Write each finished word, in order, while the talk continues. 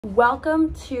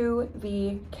Welcome to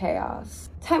the chaos.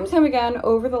 Time and time again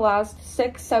over the last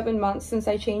 6-7 months since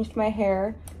I changed my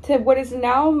hair to what is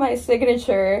now my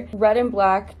signature red and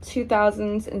black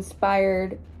 2000s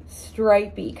inspired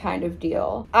stripey kind of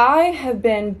deal. I have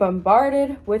been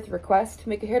bombarded with requests to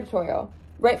make a hair tutorial.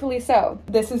 Rightfully so.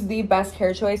 This is the best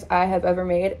hair choice I have ever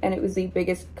made, and it was the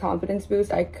biggest confidence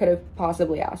boost I could have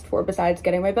possibly asked for besides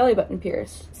getting my belly button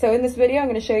pierced. So in this video, I'm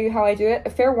going to show you how I do it.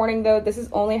 A fair warning though, this is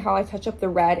only how I touch up the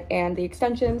red and the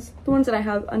extensions. The ones that I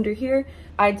have under here,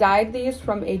 I dyed these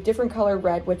from a different color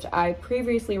red, which I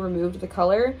previously removed the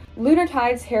color. Lunar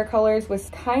Tides Hair Colors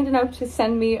was kind enough to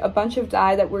send me a bunch of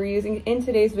dye that we're using in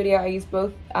today's video. I used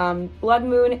both Blood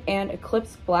Moon and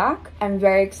Eclipse Black. I'm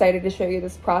very excited to show you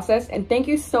this process, and thank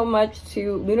you so much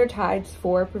to Lunar Tides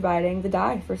for providing the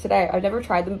dye for today. I've never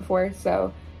tried them before,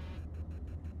 so.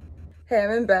 Hey,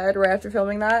 I'm in bed right after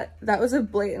filming that. That was a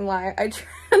blatant lie.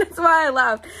 That's why I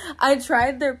laughed. I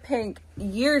tried their pink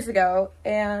years ago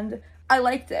and I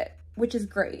liked it, which is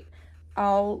great.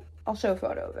 I'll show a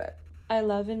photo of it. I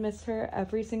love and miss her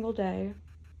every single day.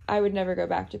 I would never go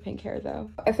back to pink hair though.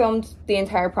 I filmed the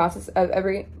entire process of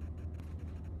The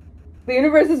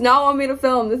universe does not want me to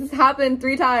film. This has happened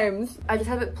 3 times. I just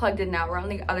have it plugged in now. We're on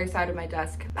the other side of my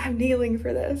desk. I'm kneeling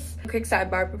for this. Quick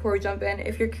sidebar before we jump in.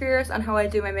 If you're curious on how I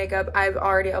do my makeup, I've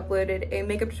already uploaded a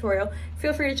makeup tutorial.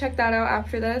 Feel free to check that out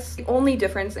after this. The only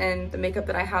difference in the makeup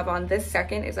that I have on this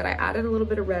second is that I added a little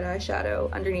bit of red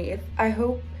eyeshadow underneath. I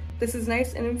hope this is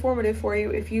nice and informative for you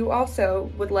if you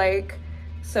also would like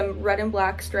some red and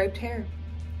black striped hair.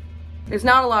 There's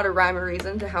not a lot of rhyme or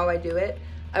reason to how I do it.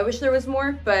 I wish there was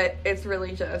more, but it's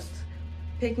really just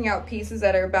picking out pieces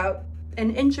that are about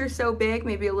an inch or so big,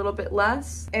 maybe a little bit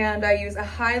less. And I use a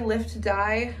high lift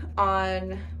dye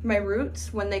on my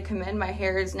roots when they come in. My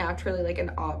hair is naturally like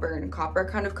an auburn copper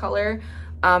kind of color.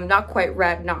 Not quite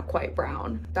red, not quite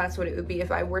brown. That's what it would be if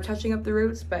I were touching up the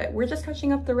roots, but we're just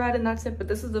touching up the red and that's it. But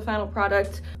this is the final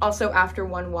product. Also after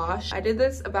one wash. I did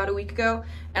this about a week ago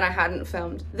and I hadn't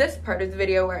filmed this part of the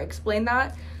video where I explained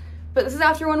that. But this is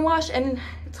after one wash and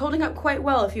it's holding up quite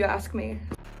well if you ask me.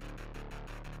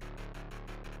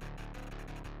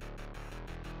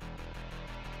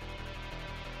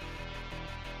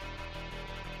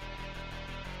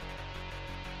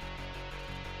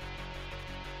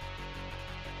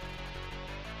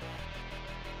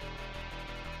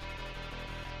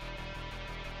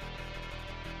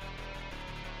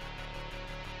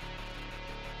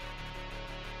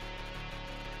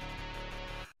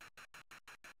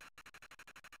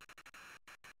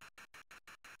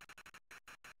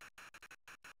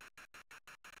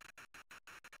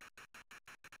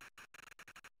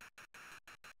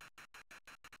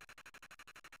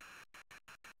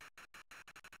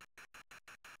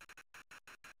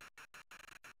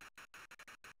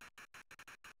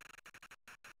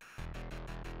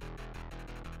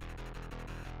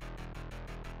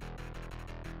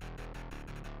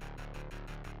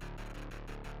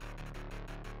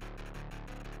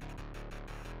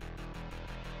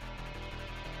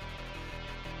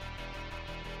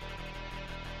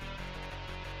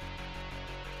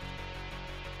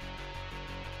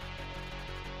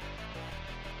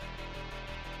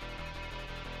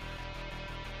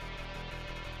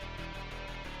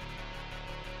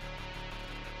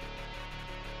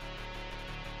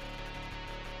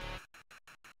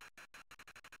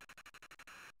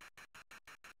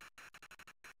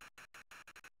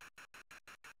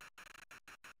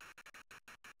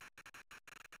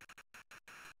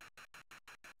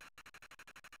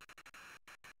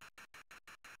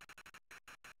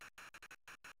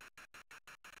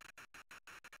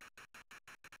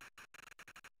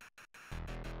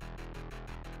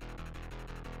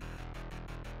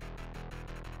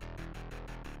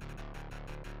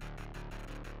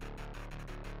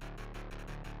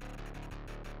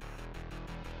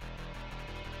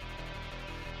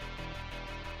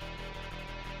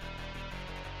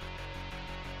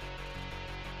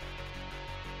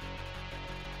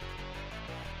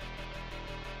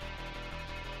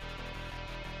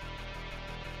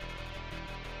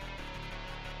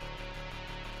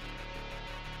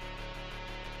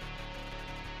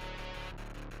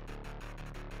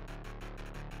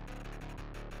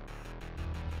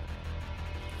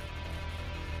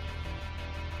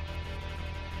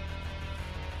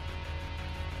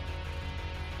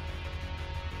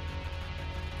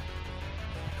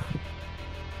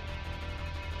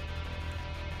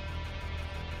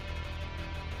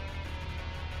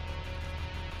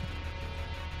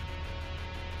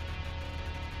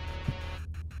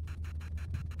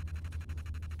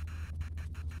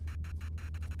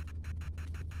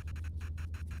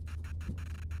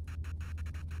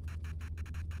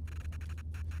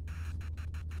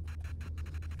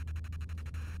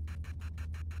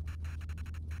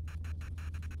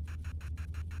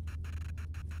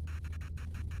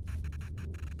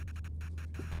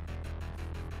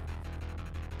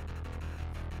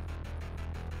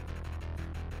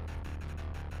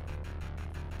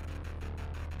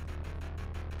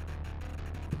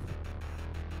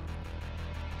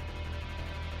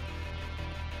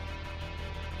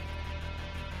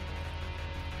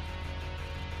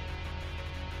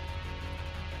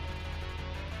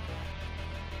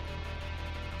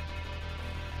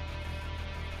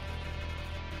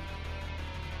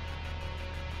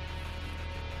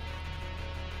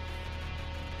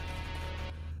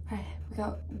 We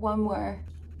got one more.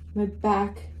 My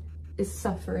back is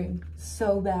suffering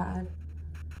so bad.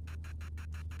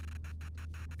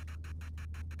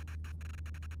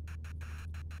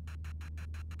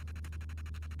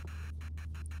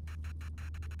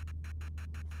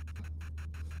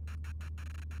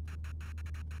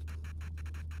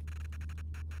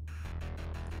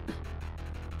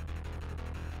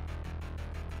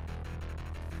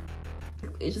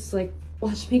 It just like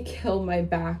watched me kill my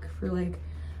back for like,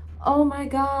 oh my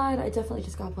god, I definitely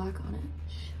just got black on it.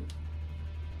 Shit.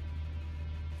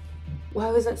 Why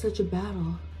was that such a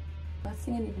battle? Last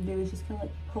thing I need to do is just kind of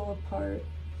like pull apart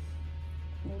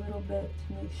a little bit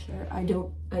to make sure I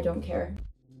don't care.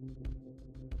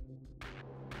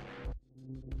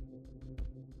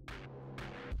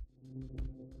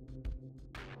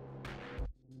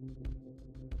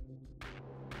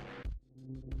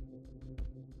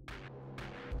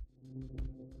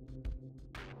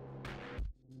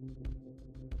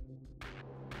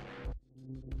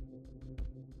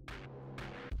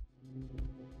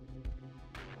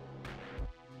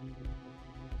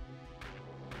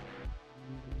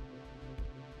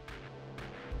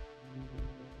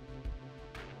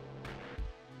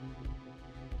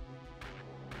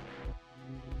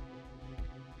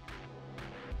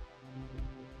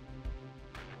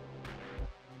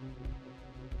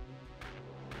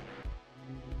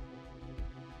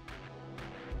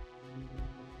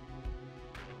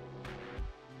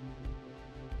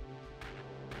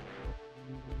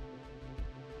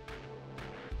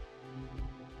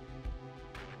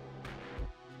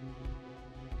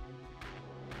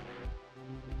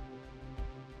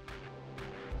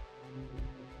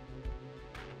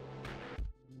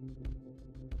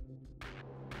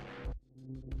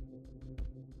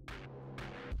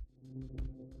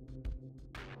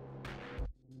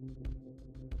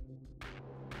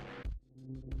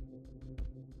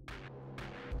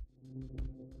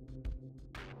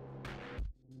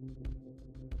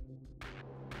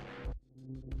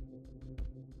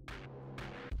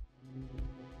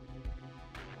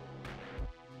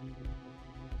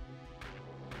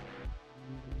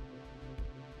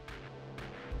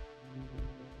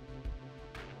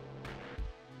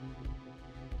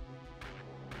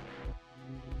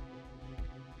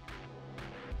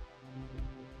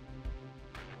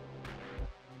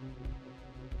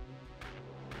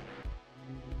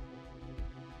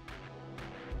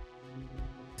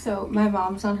 So my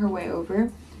mom's on her way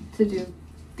over to do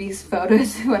these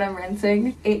photos when I'm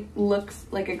rinsing. It looks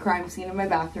like a crime scene in my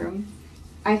bathroom.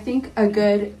 I think a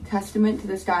good testament to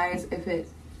this dye is if it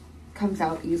comes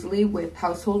out easily with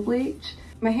household bleach.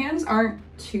 My hands aren't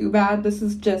too bad. This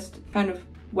is just kind of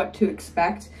what to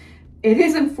expect. It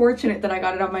is unfortunate that I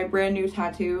got it on my brand new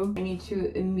tattoo. I need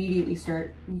to immediately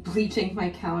start bleaching my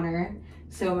counter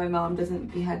so my mom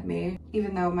doesn't behead me,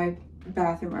 even though my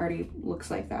bathroom already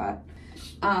looks like that.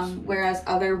 Whereas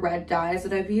other red dyes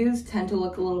that I've used tend to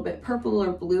look a little bit purple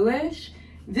or bluish.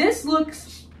 This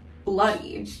looks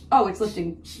bloody. Oh, it's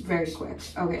lifting very quick.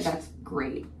 Okay, that's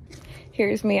great.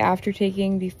 Here's me after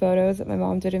taking the photos that my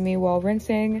mom did of me while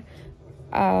rinsing,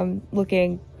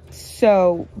 looking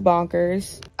so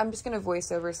bonkers. I'm just gonna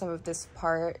voice over some of this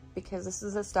part because this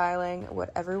is a styling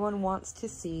what everyone wants to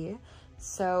see.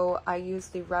 So I use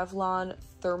the Revlon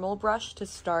thermal brush to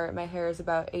start. My hair is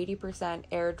about 80%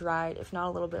 air dried, if not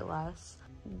a little bit less.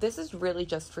 This is really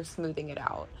just for smoothing it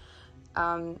out.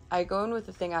 I go in with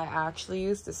the thing I actually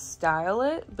use to style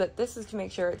it, but this is to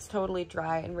make sure it's totally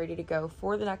dry and ready to go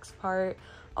for the next part,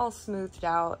 all smoothed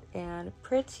out and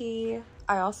pretty.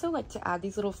 I also like to add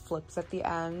these little flips at the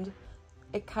end.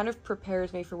 It kind of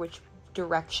prepares me for which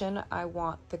direction I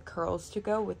want the curls to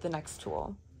go with the next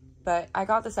tool. But I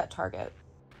got this at Target.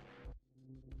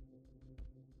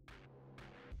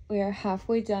 We are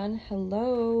halfway done.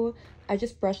 Hello. I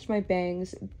just brushed my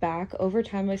bangs back. Over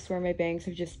time, I swear my bangs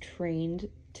have just trained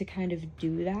to kind of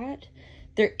do that.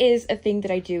 There is a thing that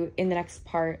I do in the next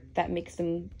part that makes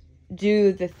them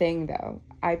do the thing though.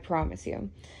 I promise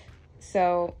you.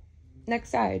 So next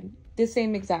side, the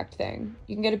same exact thing.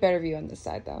 You can get a better view on this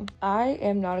side though. I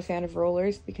am not a fan of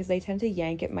rollers because they tend to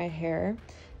yank at my hair.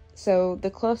 So the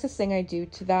closest thing I do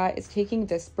to that is taking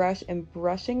this brush and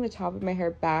brushing the top of my hair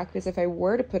back, because if I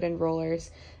were to put in rollers,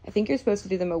 I think you're supposed to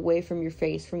do them away from your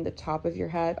face, from the top of your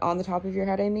head, on the top of your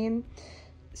head I mean,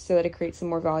 so that it creates some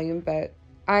more volume, but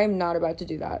I'm not about to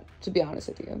do that, to be honest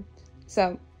with you.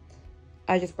 So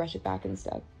I just brush it back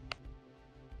instead.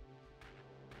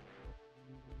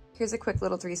 Here's a quick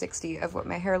little 360 of what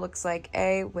my hair looks like,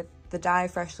 A, with the dye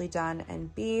freshly done,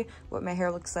 and B, what my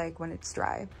hair looks like when it's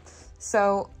dry.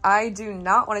 So I do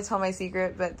not want to tell my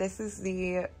secret, but this is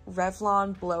the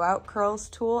Revlon Blowout Curls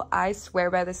tool. I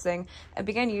swear by this thing. I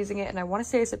began using it and I want to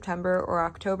say September or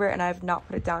October, and I have not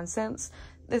put it down since.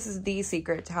 This is the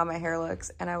secret to how my hair looks,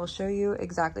 and I will show you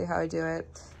exactly how I do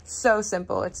it. So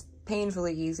simple. It's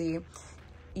painfully easy.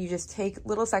 You just take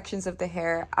little sections of the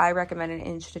hair. I recommend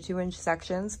 1 to 2 inch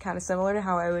sections, kind of similar to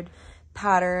how I would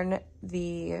pattern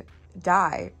the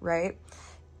dye, right?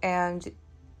 And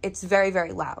it's very,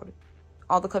 very loud.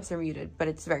 All the clips are muted, but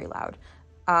it's very loud,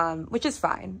 which is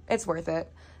fine. It's worth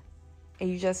it. And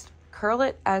you just curl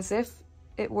it as if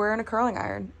it were in a curling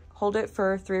iron. Hold it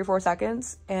for 3 or 4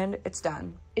 seconds and it's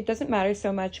done. It doesn't matter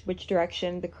so much which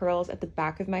direction the curls at the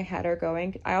back of my head are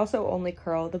going. I also only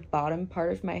curl the bottom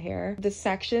part of my hair. The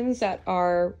sections that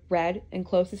are red and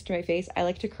closest to my face, I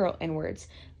like to curl inwards.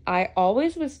 I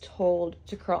always was told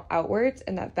to curl outwards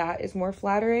and that is more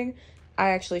flattering.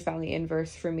 I actually found the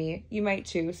inverse for me. You might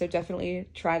too, so definitely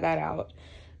try that out.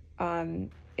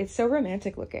 It's so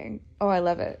romantic looking. Oh, I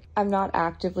love it. I'm not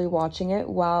actively watching it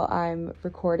while I'm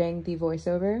recording the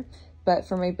voiceover, but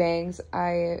for my bangs,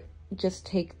 I just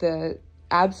take the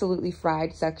absolutely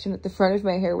fried section at the front of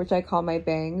my hair, which I call my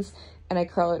bangs, and I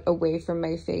curl it away from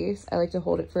my face. I like to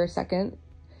hold it for a second,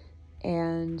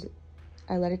 and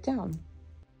I let it down.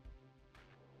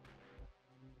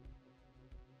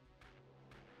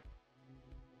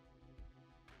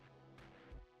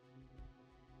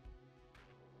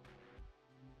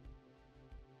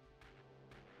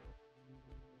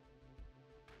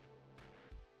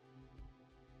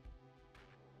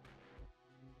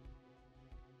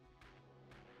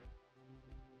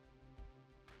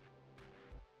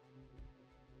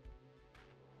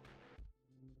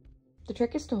 The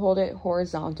trick is to hold it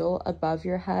horizontal above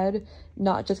your head,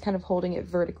 not just kind of holding it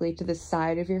vertically to the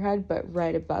side of your head, but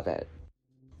right above it.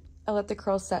 I let the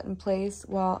curls set in place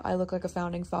while I look like a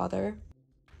founding father.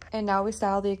 And now we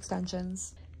style the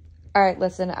extensions. All right,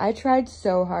 listen, I tried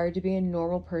so hard to be a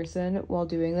normal person while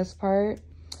doing this part.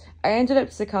 I ended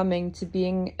up succumbing to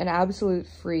being an absolute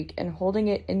freak and holding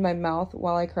it in my mouth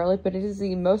while I curl it, but it is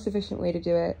the most efficient way to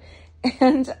do it.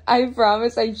 And I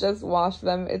promise I just washed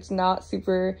them. It's not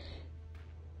super...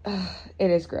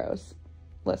 it is gross.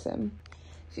 Listen,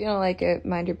 if you don't like it,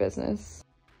 mind your business.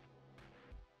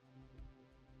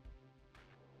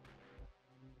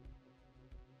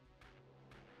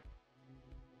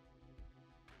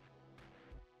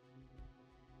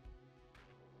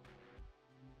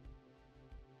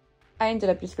 I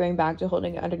ended up just going back to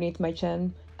holding it underneath my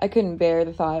chin. I couldn't bear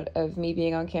the thought of me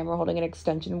being on camera holding an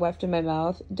extension weft in my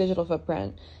mouth. Digital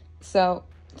footprint. So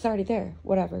it's already there,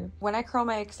 whatever. When I curl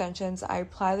my extensions, I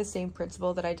apply the same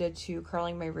principle that I did to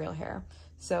curling my real hair.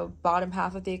 So bottom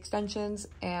half of the extensions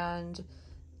and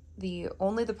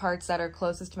only the parts that are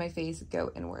closest to my face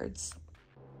go inwards.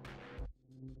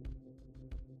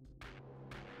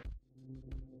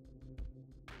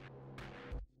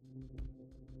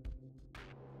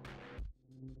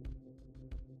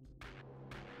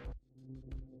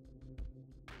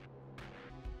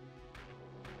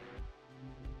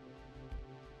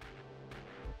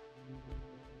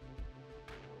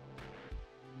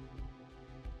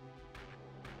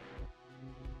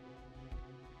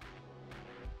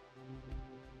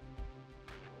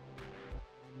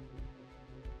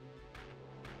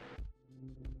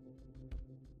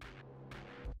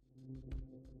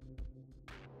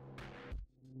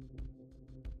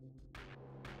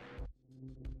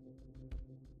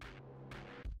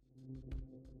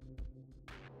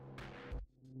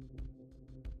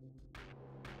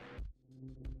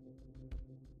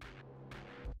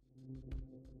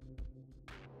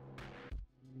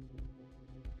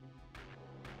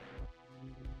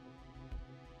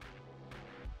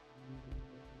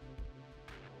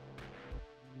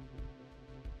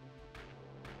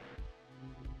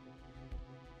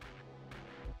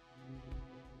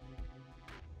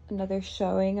 Another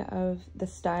showing of the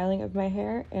styling of my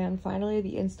hair, and finally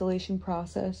the installation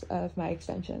process of my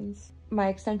extensions. My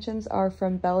extensions are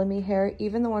from Bellamy Hair.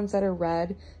 Even the ones that are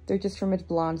red, they're just from a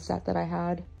blonde set that I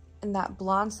had. And that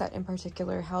blonde set in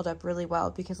particular held up really well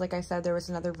because, like I said, there was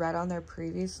another red on there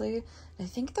previously. I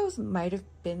think those might have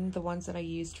been the ones that I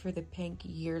used for the pink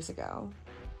years ago.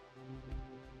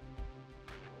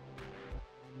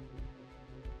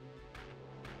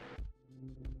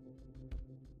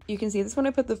 You can see this when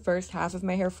I put the first half of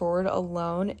my hair forward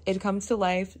alone. It comes to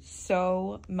life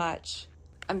so much.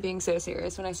 I'm being so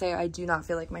serious when I say I do not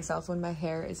feel like myself when my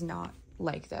hair is not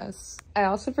like this. I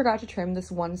also forgot to trim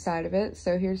this one side of it,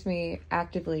 so here's me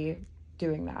actively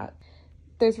doing that.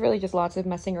 There's really just lots of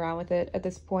messing around with it at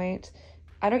this point.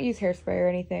 I don't use hairspray or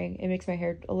anything. It makes my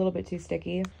hair a little bit too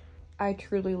sticky. I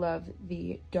truly love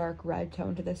the dark red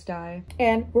tone to this dye.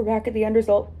 And we're back at the end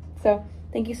result. So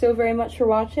thank you so very much for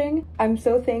watching. I'm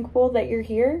so thankful that you're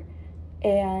here,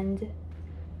 and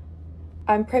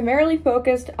I'm primarily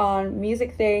focused on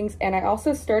music things, and I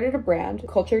also started a brand,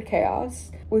 Cultured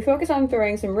Chaos. We focus on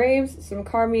throwing some raves, some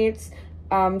car meets,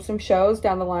 some shows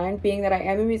down the line. Being that I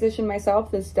am a musician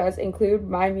myself, this does include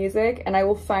my music, and I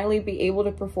will finally be able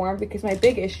to perform, because my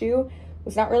big issue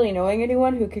was not really knowing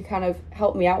anyone who could kind of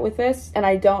help me out with this, and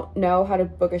I don't know how to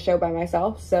book a show by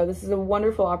myself. So this is a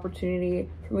wonderful opportunity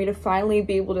for me to finally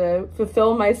be able to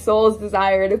fulfill my soul's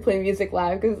desire to play music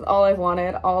live, because it's all I've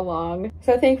wanted all along.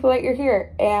 So thankful that you're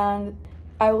here, and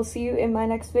I will see you in my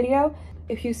next video.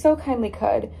 If you so kindly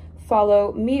could,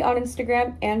 follow me on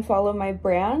Instagram and follow my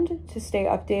brand to stay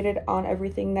updated on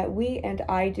everything that we and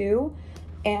I do,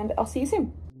 and I'll see you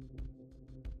soon.